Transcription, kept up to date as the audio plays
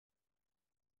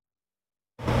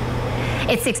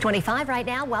It's 6:25 right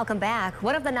now. Welcome back.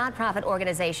 One of the nonprofit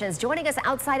organizations joining us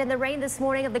outside in the rain this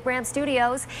morning of the Graham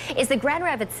Studios is the Grand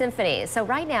Rapids Symphony. So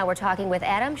right now we're talking with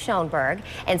Adam Schoenberg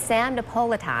and Sam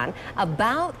Napolitan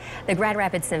about the Grand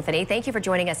Rapids Symphony. Thank you for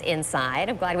joining us inside.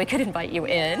 I'm glad we could invite you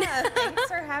in. Yeah, thanks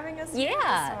for having us here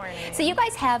this morning. So you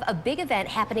guys have a big event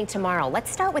happening tomorrow. Let's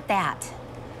start with that.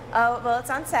 Well, it's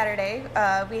on Saturday.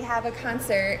 We have a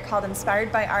concert called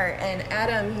Inspired by Art, and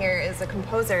Adam here is a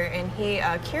composer, and he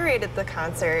curated the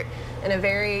concert in a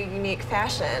very unique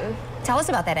fashion. Tell us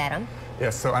about that, Adam.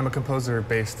 Yes, so I'm a composer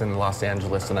based in Los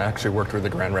Angeles, and I actually worked with the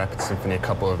Grand Rapids Symphony a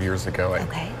couple of years ago.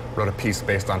 I wrote a piece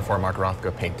based on 4 Mark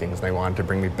Rothko paintings, and they wanted to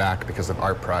bring me back because of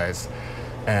Art Prize.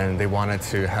 And they wanted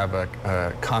to have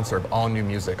a concert of all new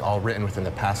music, all written within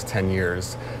the past 10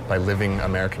 years by living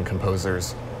American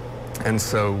composers. And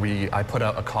so I put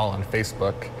out a call on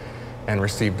Facebook and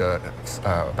received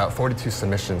about 42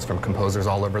 submissions from composers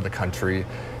all over the country,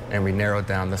 and we narrowed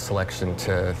down the selection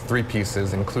to 3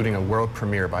 pieces, including a world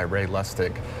premiere by Ray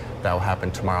Lustig that will happen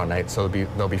tomorrow night. So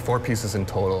there'll be 4 pieces in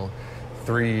total,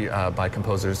 3 by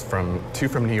composers 2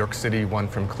 from New York City, 1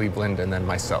 from Cleveland, and then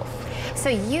myself. So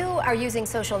you are using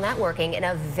social networking in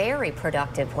a very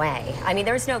productive way. I mean,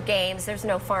 there's no games, there's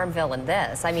no Farmville in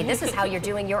this. I mean, this is how you're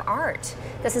doing your art.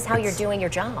 This is how you're doing your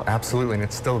job. Absolutely, and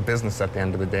it's still a business at the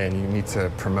end of the day, and you need to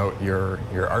promote your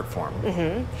art form.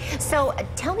 So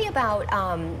tell me about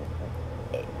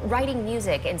writing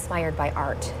music inspired by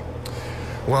art.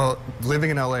 Well, living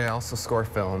in LA, I also score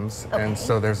films, and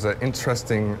so there's an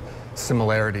interesting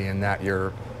similarity in that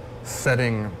you're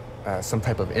setting some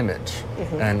type of image.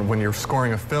 And when you're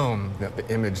scoring a film, the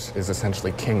image is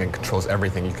essentially king and controls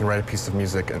everything. You can write a piece of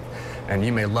music and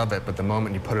you may love it, but the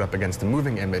moment you put it up against a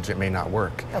moving image, it may not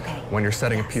work. When you're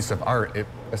setting a piece of art, it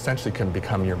essentially can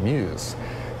become your muse.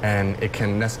 And it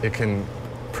can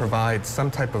provide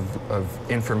some type of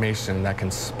information that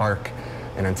can spark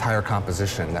an entire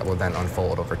composition that will then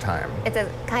unfold over time. It's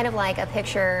kind of like a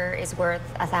picture is worth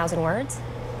 1,000 words?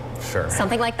 Sure.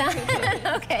 Something like that?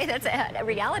 Okay, that's a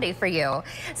reality for you.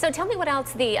 So tell me what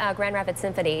else the Grand Rapids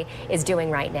Symphony is doing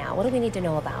right now. What do we need to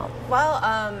know about? Well,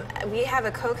 we have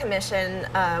a co-commission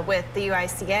with the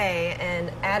UICA,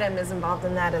 and Adam is involved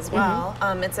in that as well.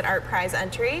 It's an Art Prize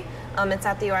entry. It's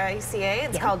at the UICA.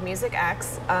 It's called Music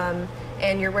X,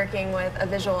 and you're working with a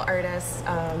visual artist.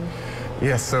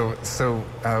 Yes, so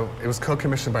it was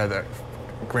co-commissioned by the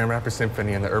Grand Rapids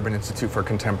Symphony and the Urban Institute for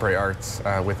Contemporary Arts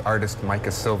with artist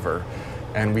Micah Silver.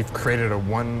 And we've created a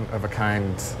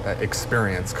one-of-a-kind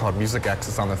experience called Music X.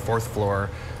 It's on the 4th floor,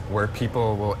 where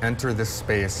people will enter this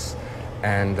space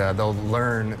and they'll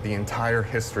learn the entire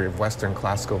history of Western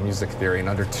classical music theory in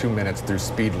under 2 minutes through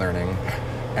speed learning.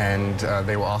 And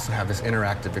they will also have this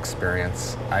interactive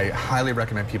experience. I highly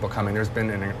recommend people coming. There's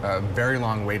been a very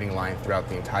long waiting line throughout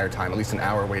the entire time, at least an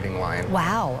hour waiting line.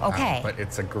 Wow, okay. But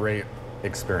it's a great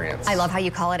experience. I love how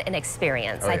you call it an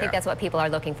experience. I think that's what people are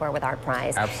looking for with Art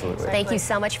Prize. Absolutely. Thank you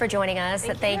so much for joining us.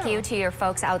 Thank you to your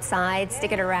folks outside.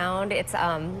 Stick it around. It's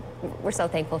we're so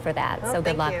thankful for that. So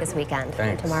good luck this weekend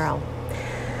and tomorrow.